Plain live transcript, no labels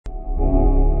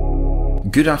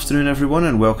Good afternoon everyone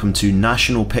and welcome to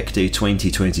National Pick Day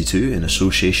 2022 in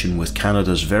association with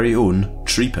Canada's very own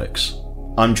Tree Picks.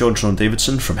 I'm John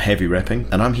Davidson from Heavy Repping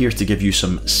and I'm here to give you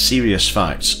some serious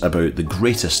facts about the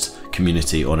greatest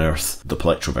community on earth, the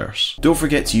Plectroverse. Don't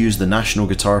forget to use the National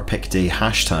Guitar Pick Day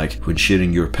hashtag when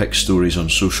sharing your pick stories on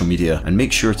social media, and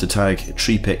make sure to tag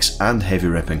Tree Picks and Heavy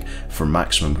Repping for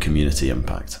maximum community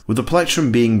impact. With the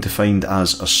Plectrum being defined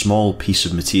as a small piece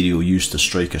of material used to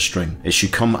strike a string, it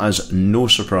should come as no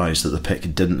surprise that the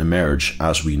pick didn't emerge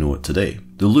as we know it today.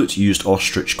 The lute used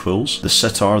ostrich quills, the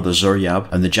sitar the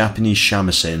zuryab, and the Japanese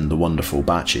shamisen the wonderful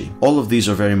bachi. All of these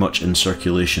are very much in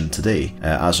circulation today,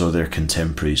 as are their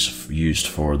contemporaries used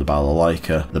for the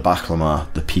balalaika, the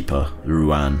baklama, the pipa, the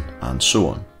ruan, and so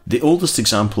on. The oldest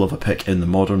example of a pick in the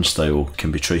modern style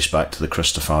can be traced back to the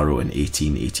Cristofaro in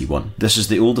 1881. This is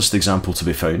the oldest example to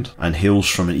be found, and hails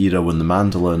from an era when the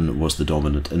mandolin was the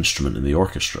dominant instrument in the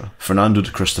orchestra. Fernando de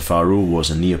Cristofaro was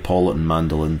a Neapolitan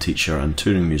mandolin teacher and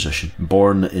touring musician,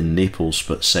 born in Naples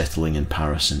but settling in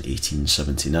Paris in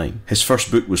 1879. His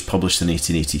first book was published in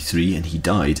 1883 and he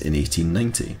died in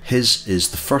 1890. His is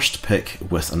the first pick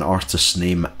with an artist's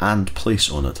name and place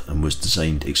on it and was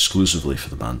designed exclusively for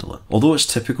the mandolin. Although it's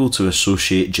typical to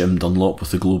associate Jim Dunlop with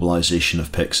the globalisation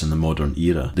of picks in the modern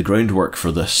era, the groundwork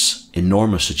for this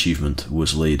enormous achievement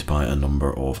was laid by a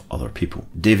number of other people.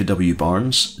 David W.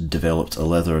 Barnes developed a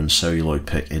leather and celluloid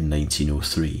pick in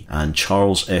 1903, and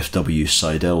Charles F. W.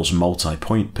 Seidel's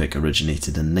multi-point pick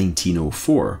originated in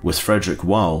 1904, with Frederick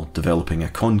Weil developing a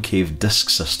concave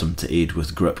disc system to aid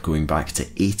with grip going back to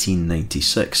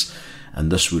 1896,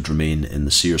 and this would remain in the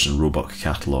Sears and Roebuck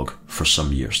catalogue for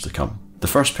some years to come. The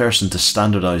first person to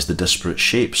standardise the disparate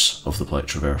shapes of the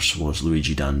Plectroverse was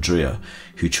Luigi D'Andrea,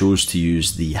 who chose to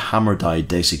use the hammer die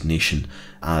designation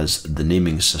as the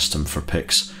naming system for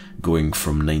picks going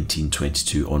from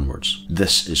 1922 onwards.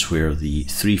 This is where the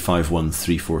 351,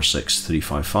 346,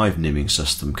 355 naming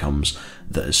system comes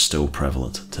that is still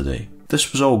prevalent today.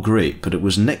 This was all great, but it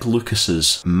was Nick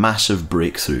Lucas's massive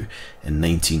breakthrough in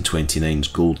 1929's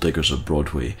Gold Diggers of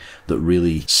Broadway that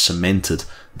really cemented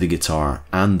the guitar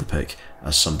and the pick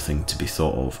as something to be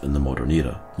thought of in the modern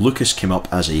era. Lucas came up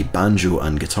as a banjo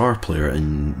and guitar player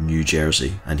in New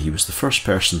Jersey, and he was the first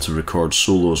person to record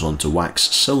solos onto wax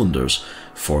cylinders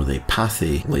for the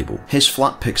Pathé label. His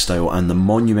flat pick style and the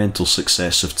monumental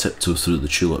success of Tiptoe Through the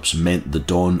Tulips meant the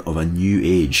dawn of a new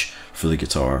age for the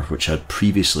guitar, which had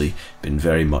previously been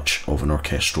very much of an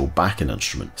orchestral backing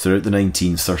instrument. Throughout the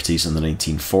 1930s and the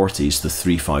 1940s, the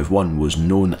 351 was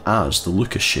known as the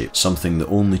Lucas shape, something that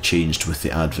only changed with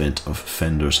the advent of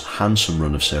Fender's handsome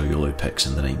run of celluloid picks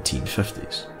in the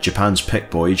 1950s. Japan's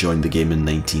Pick Boy joined the game in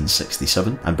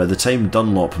 1967, and by the time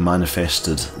Dunlop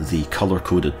manifested the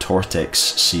colour-coded Tortex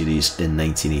series in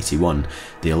 1981,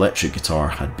 the electric guitar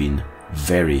had been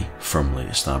very firmly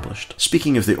established.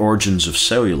 Speaking of the origins of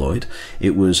celluloid,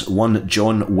 it was one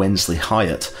John Wensley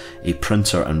Hyatt, a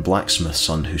printer and blacksmith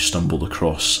son, who stumbled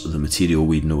across the material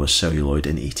we'd know as celluloid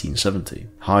in 1870.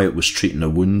 Hyatt was treating a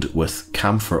wound with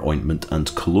camphor ointment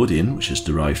and collodion, which is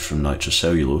derived from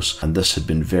nitrocellulose, and this had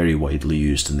been very widely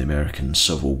used in the American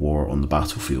Civil War on the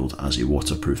battlefield as a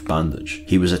waterproof bandage.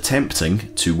 He was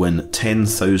attempting to win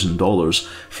 $10,000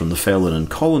 from the Fellin and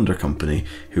Colander Company,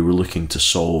 who were looking to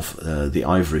solve the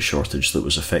ivory shortage that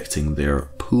was affecting their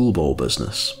pool ball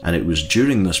business. And it was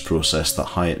during this process that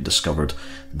Hyatt discovered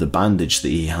the bandage that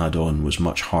he had on was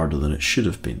much harder than it should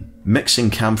have been.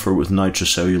 Mixing camphor with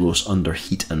nitrocellulose under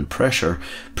heat and pressure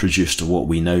produced what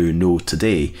we now know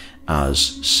today as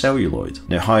celluloid.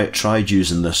 Now, Hyatt tried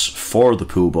using this for the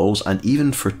pool balls and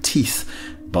even for teeth,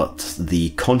 but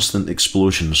the constant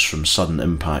explosions from sudden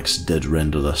impacts did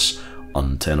render this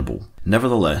untenable.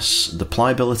 Nevertheless, the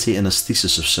pliability and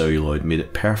aesthesis of celluloid made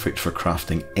it perfect for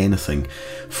crafting anything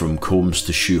from combs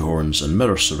to shoehorns and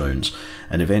mirror surrounds,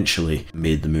 and eventually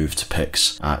made the move to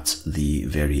picks at the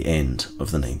very end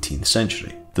of the 19th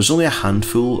century. There's only a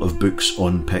handful of books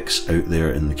on picks out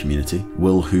there in the community.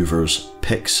 Will Hoover's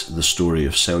Picks, The Story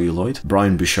of Celluloid,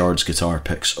 Brian Bouchard's Guitar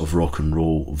Picks of Rock and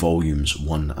Roll Volumes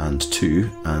 1 and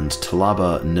 2, and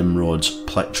Talaba Nimrod's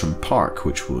Plectrum Park,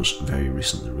 which was very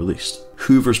recently released.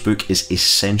 Hoover's book is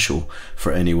essential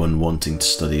for anyone wanting to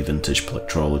study vintage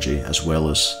plectrology, as well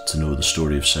as to know the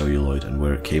story of celluloid and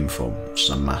where it came from, which is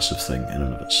a massive thing in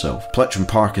and of itself. Plectrum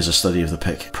Park is a study of the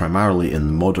pick primarily in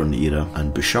the modern era,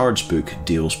 and Bouchard's book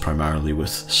deals primarily with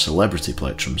celebrity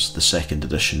plectrums, the second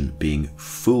edition being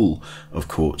full of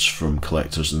quotes from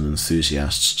collectors and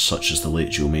enthusiasts such as the late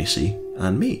Joe Macey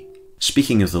and me.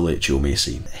 Speaking of the late Joe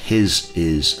Macey, his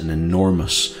is an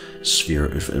enormous sphere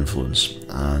of influence,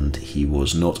 and he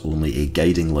was not only a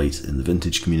guiding light in the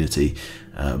vintage community,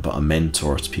 but a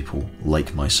mentor to people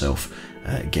like myself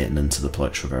getting into the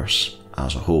Plectroverse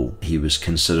as a whole. He was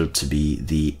considered to be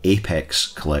the apex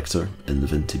collector in the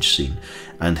vintage scene,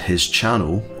 and his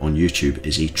channel on YouTube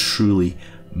is a truly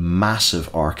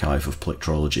massive archive of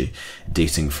plectrology,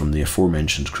 dating from the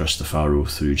aforementioned Cristofaro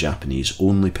through Japanese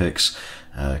only picks,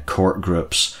 court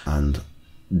grips, and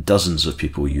dozens of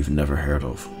people you've never heard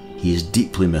of. He is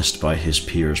deeply missed by his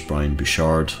peers Brian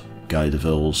Bouchard, Guy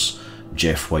DeVilles,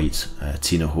 Jeff White,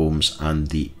 Tina Holmes, and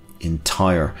the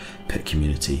entire pick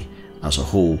community as a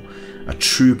whole. A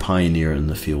true pioneer in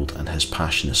the field, and his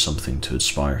passion is something to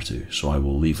aspire to, so I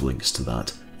will leave links to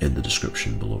that in the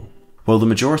description below. While the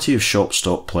majority of shop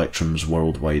stock Plectrums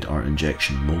worldwide are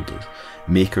injection moulded,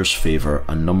 makers favour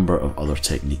a number of other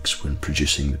techniques when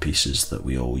producing the pieces that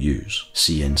we all use.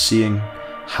 CNCing,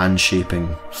 hand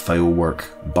shaping, file work,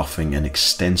 buffing and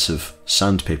extensive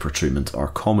sandpaper treatment are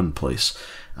commonplace,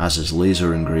 as is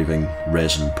laser engraving,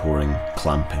 resin pouring,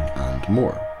 clamping and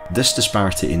more. This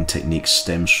disparity in techniques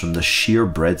stems from the sheer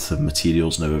breadth of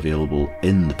materials now available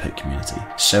in the pick community.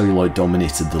 Celluloid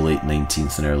dominated the late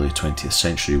 19th and early 20th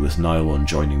century, with nylon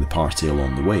joining the party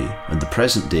along the way, and the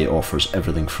present day offers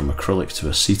everything from acrylic to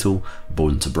acetal,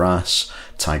 bone to brass,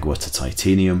 tagua to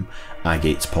titanium,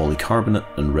 agate to polycarbonate,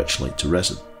 and richlite to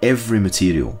resin. Every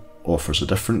material offers a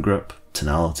different grip,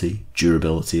 tonality,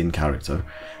 durability and character,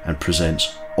 and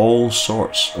presents all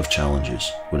sorts of challenges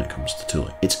when it comes to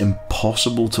tooling. It's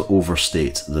impossible to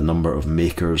overstate the number of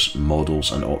makers,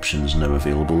 models and options now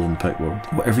available in the pick world.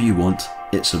 Whatever you want,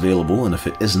 it's available, and if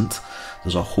it isn't,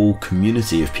 there's a whole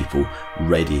community of people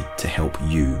ready to help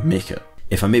you make it.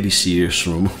 If I may be serious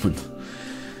for a moment,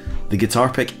 the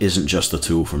guitar pick isn't just a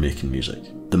tool for making music.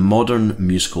 The modern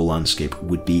musical landscape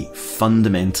would be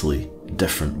fundamentally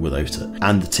different without it,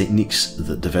 and the techniques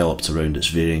that developed around its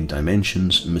varying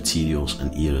dimensions, materials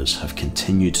and eras have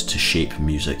continued to shape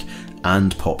music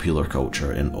and popular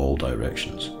culture in all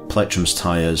directions. Plectrums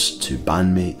tie us to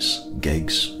bandmates,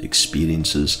 gigs,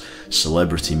 experiences,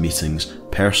 celebrity meetings,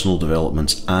 personal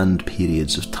developments and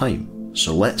periods of time.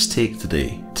 So let's take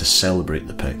today to celebrate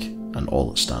the pick and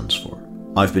all it stands for.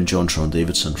 I've been John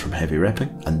Davidson from Heavy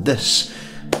Repping, and this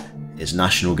is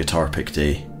National Guitar Pick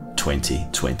Day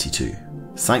 2022.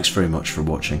 Thanks very much for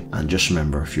watching, and just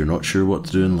remember, if you're not sure what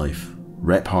to do in life,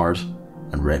 rep hard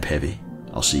and rep heavy.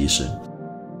 I'll see you soon.